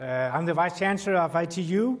I'm the Vice Chancellor of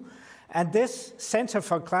ITU, and this Center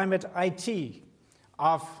for Climate IT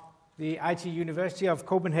of the IT University of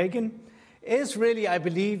Copenhagen is really, I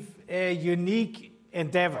believe, a unique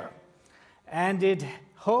endeavor, and it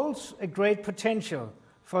holds a great potential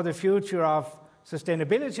for the future of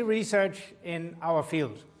sustainability research in our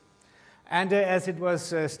field. And as it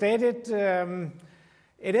was stated,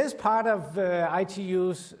 it is part of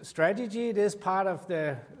ITU's strategy. It is part of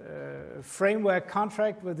the framework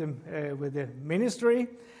contract with the ministry.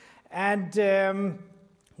 And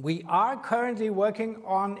we are currently working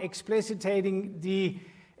on explicitating the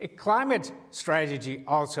climate strategy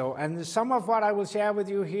also. And some of what I will share with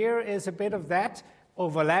you here is a bit of that,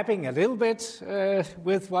 overlapping a little bit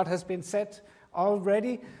with what has been said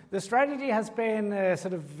already. The strategy has been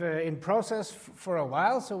in process for a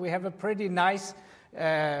while, so we have a pretty nice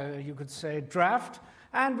you could say, draft,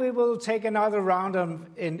 and we will take another round of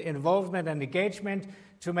involvement and engagement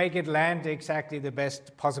to make it land exactly the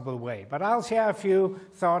best possible way. But I'll share a few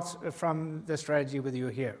thoughts from the strategy with you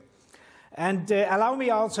here. And allow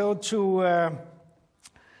me also to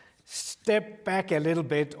step back a little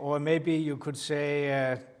bit, or maybe you could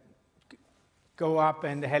say go up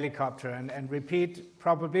in the helicopter and repeat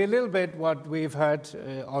probably a little bit what we've heard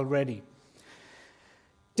already.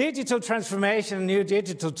 Digital transformation, new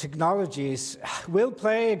digital technologies will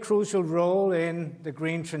play a crucial role in the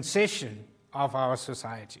green transition of our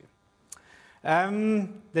society. The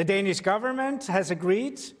Danish government has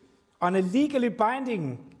agreed on a legally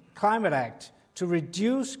binding climate act to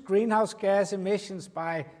reduce greenhouse gas emissions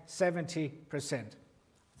by 70%. I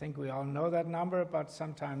think we all know that number, but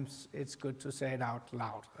sometimes it's good to say it out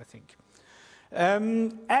loud, I think.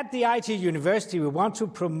 At the IT University, we want to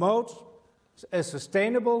promote a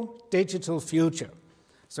sustainable digital future.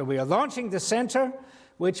 So we are launching the center,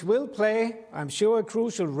 which will play, I'm sure, a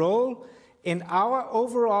crucial role in our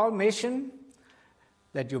overall mission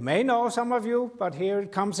that you may know, some of you, but here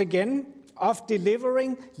it comes again, of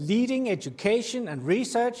delivering leading education and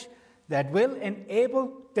research that will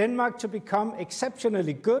enable Denmark to become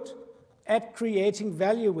exceptionally good at creating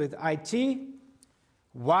value with IT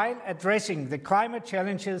while addressing the climate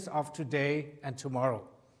challenges of today and tomorrow.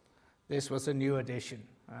 This was a new addition.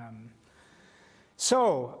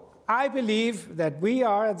 So I believe that we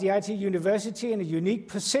are at the IT University in a unique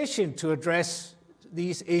position to address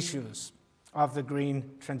these issues of the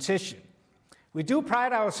green transition. We do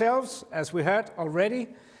pride ourselves, as we heard already,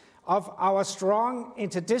 of our strong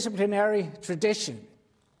interdisciplinary tradition.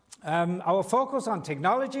 Our focus on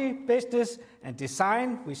technology, business, and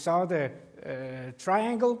design, we saw the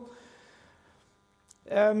triangle,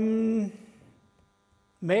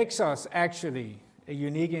 makes us actually a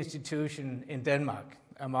unique institution in Denmark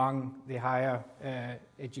among the higher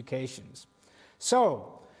educations.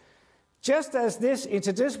 So, just as this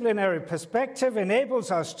interdisciplinary perspective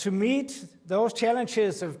enables us to meet those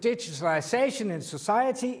challenges of digitalization in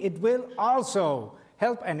society, it will also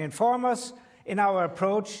help and inform us in our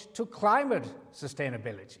approach to climate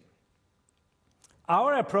sustainability.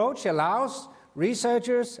 Our approach allows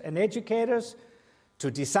researchers and educators to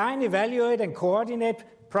design, evaluate, and coordinate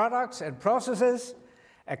products and processes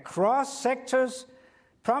across sectors,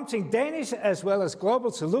 prompting Danish as well as global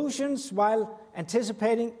solutions while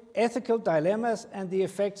anticipating ethical dilemmas and the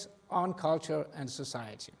effects on culture and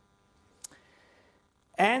society.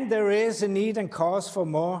 And there is a need and cause for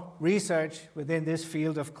more research within this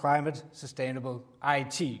field of climate sustainable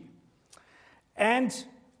IT. And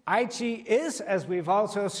IT is, as we've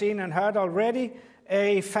also seen and heard already,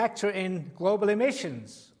 a factor in global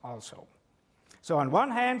emissions also. So on one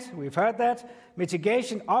hand, we've heard that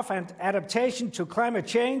mitigation of and adaptation to climate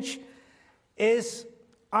change is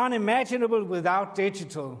unimaginable without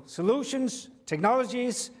digital solutions,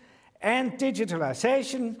 technologies, and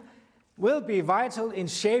digitalization will be vital in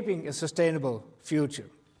shaping a sustainable future.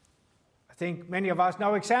 I think many of us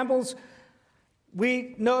know examples.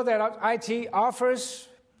 We know that IT offers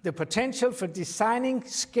the potential for designing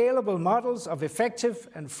scalable models of effective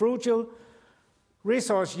and frugal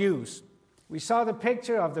resource use. We saw the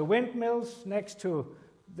picture of the windmills next to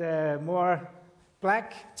the more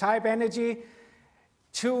black type energy.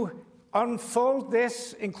 To unfold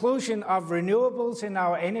this inclusion of renewables in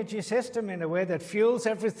our energy system in a way that fuels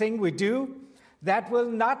everything we do, that will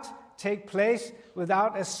not take place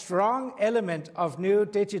without a strong element of new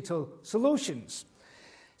digital solutions.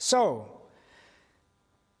 So,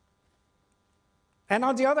 and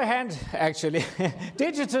on the other hand, actually,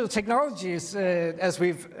 digital technologies, as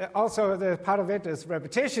we've also, the part of it is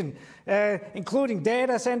repetition, including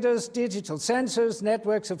data centers, digital sensors,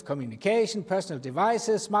 networks of communication, personal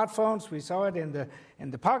devices, smartphones, we saw it in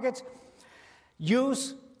the pocket,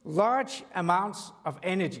 use large amounts of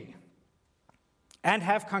energy and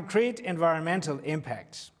have concrete environmental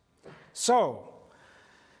impacts. So,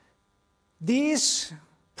 these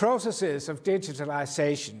processes of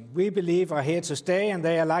digitalization, we believe, are here to stay, and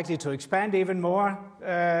they are likely to expand even more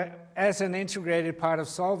as an integrated part of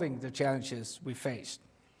solving the challenges we face.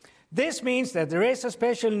 This means that there is a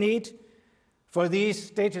special need for these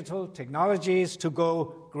digital technologies to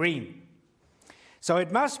go green. So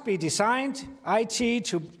it must be designed,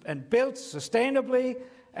 IT, and built sustainably,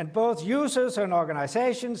 and both users and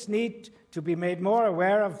organizations need to be made more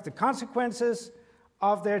aware of the consequences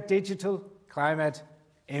of their digital climate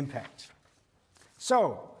impact.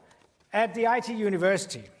 So, at the IT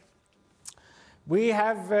University, we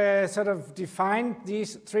have sort of defined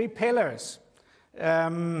these three pillars: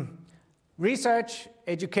 research,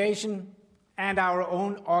 education, and our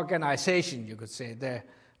own organization, you could say,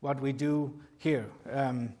 what we do here.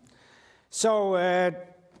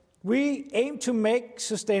 We aim to make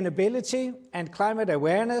sustainability and climate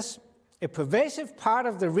awareness a pervasive part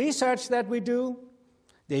of the research that we do,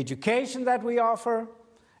 the education that we offer,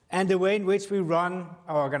 and the way in which we run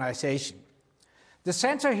our organization. The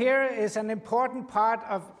center here is an important part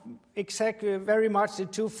of exactly very much the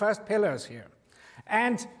two first pillars here.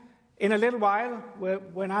 And in a little while,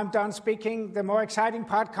 when I'm done speaking, the more exciting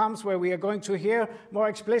part comes where we are going to hear more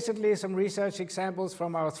explicitly some research examples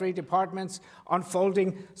from our three departments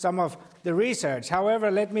unfolding some of the research. However,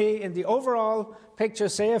 let me, in the overall picture,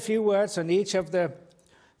 say a few words on each of the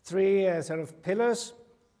three sort of pillars.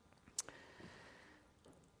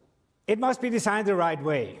 It must be designed the right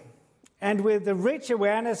way, and with the rich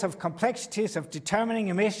awareness of complexities of determining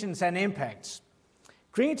emissions and impacts.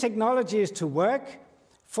 Green technologies to work.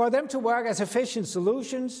 For them to work as efficient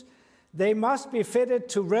solutions, they must be fitted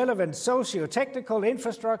to relevant socio-technical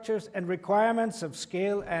infrastructures and requirements of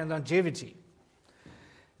scale and longevity.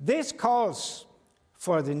 This calls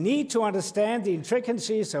for the need to understand the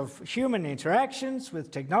intricacies of human interactions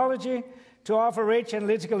with technology to offer rich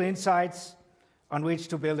analytical insights on which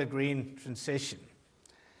to build a green transition.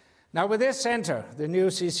 Now, with this center, the new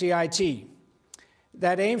CCIT,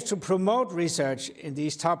 that aims to promote research in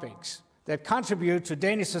these topics, that contribute to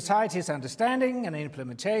Danish society's understanding and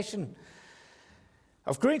implementation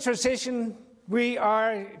of green transition, we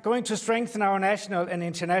are going to strengthen our national and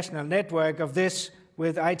international network of this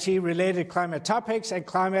with IT-related climate topics and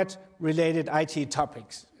climate-related IT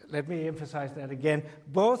topics. Let me emphasize that again.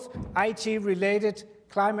 Both IT-related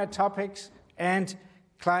climate topics and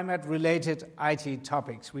climate-related IT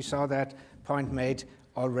topics. We saw that point made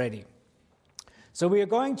already. So we are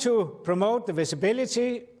going to promote the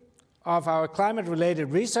visibility of our climate-related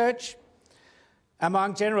research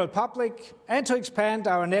among general public and to expand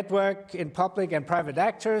our network in public and private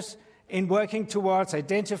actors in working towards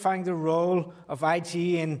identifying the role of IT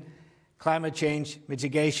in climate change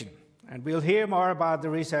mitigation. And we'll hear more about the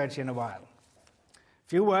research in a while. A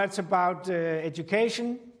few words about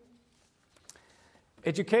education.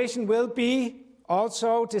 Education will be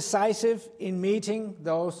also decisive in meeting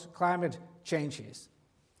those climate changes.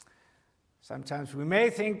 Sometimes we may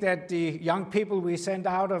think that the young people we send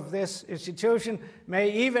out of this institution may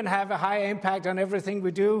even have a higher impact on everything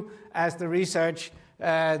we do as the research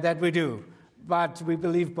that we do. But we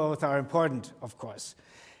believe both are important, of course.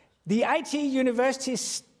 The IT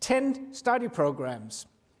University's 10 study programs,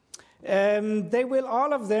 they will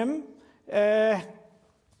all of them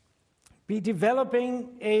be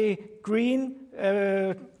developing a green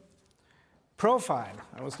profile.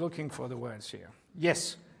 I was looking for the words here.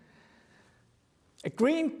 Yes. A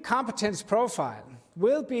green competence profile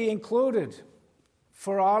will be included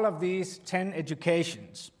for all of these 10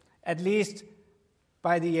 educations, at least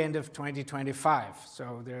by the end of 2025.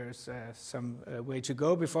 So there's some way to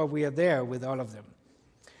go before we are there with all of them.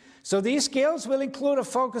 So these skills will include a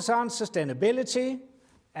focus on sustainability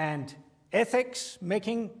and ethics,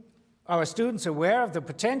 making our students aware of the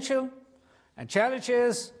potential and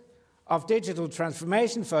challenges of digital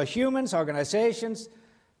transformation for humans, organizations,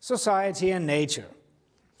 society, and nature.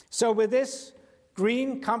 So with this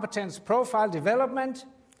green competence profile development,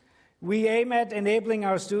 we aim at enabling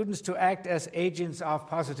our students to act as agents of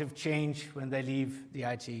positive change when they leave the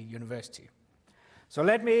IT University. So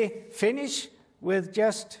let me finish with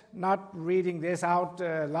just not reading this out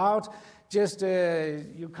loud, just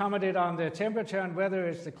you commented on the temperature and whether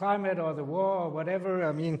it's the climate or the war or whatever.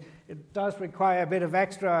 I mean, it does require a bit of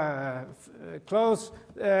extra clothes.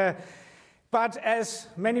 But as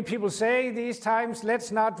many people say these times,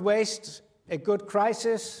 let's not waste a good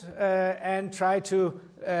crisis and try to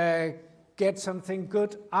get something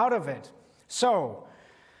good out of it. So,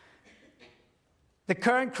 the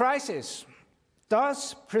current crisis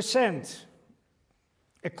does present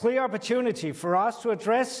a clear opportunity for us to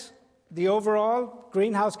address the overall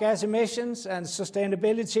greenhouse gas emissions and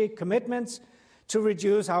sustainability commitments to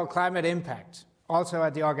reduce our climate impact, also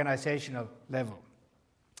at the organizational level.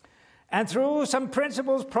 And through some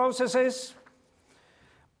principles, processes,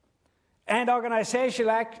 and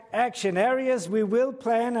organizational action areas, we will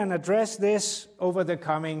plan and address this over the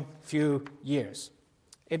coming few years.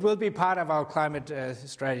 It will be part of our climate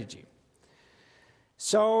strategy.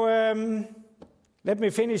 So let me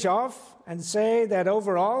finish off and say that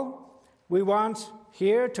overall, we want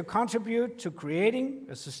here to contribute to creating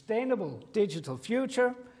a sustainable digital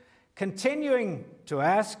future, continuing to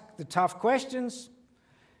ask the tough questions,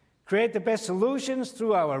 create the best solutions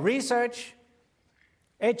through our research,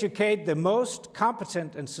 educate the most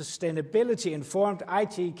competent and sustainability-informed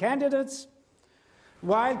IT candidates,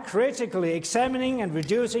 while critically examining and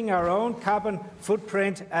reducing our own carbon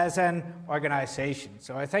footprint as an organization.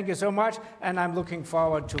 So I thank you so much, and I'm looking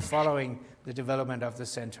forward to following the development of the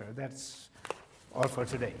center. That's all for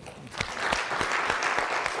today.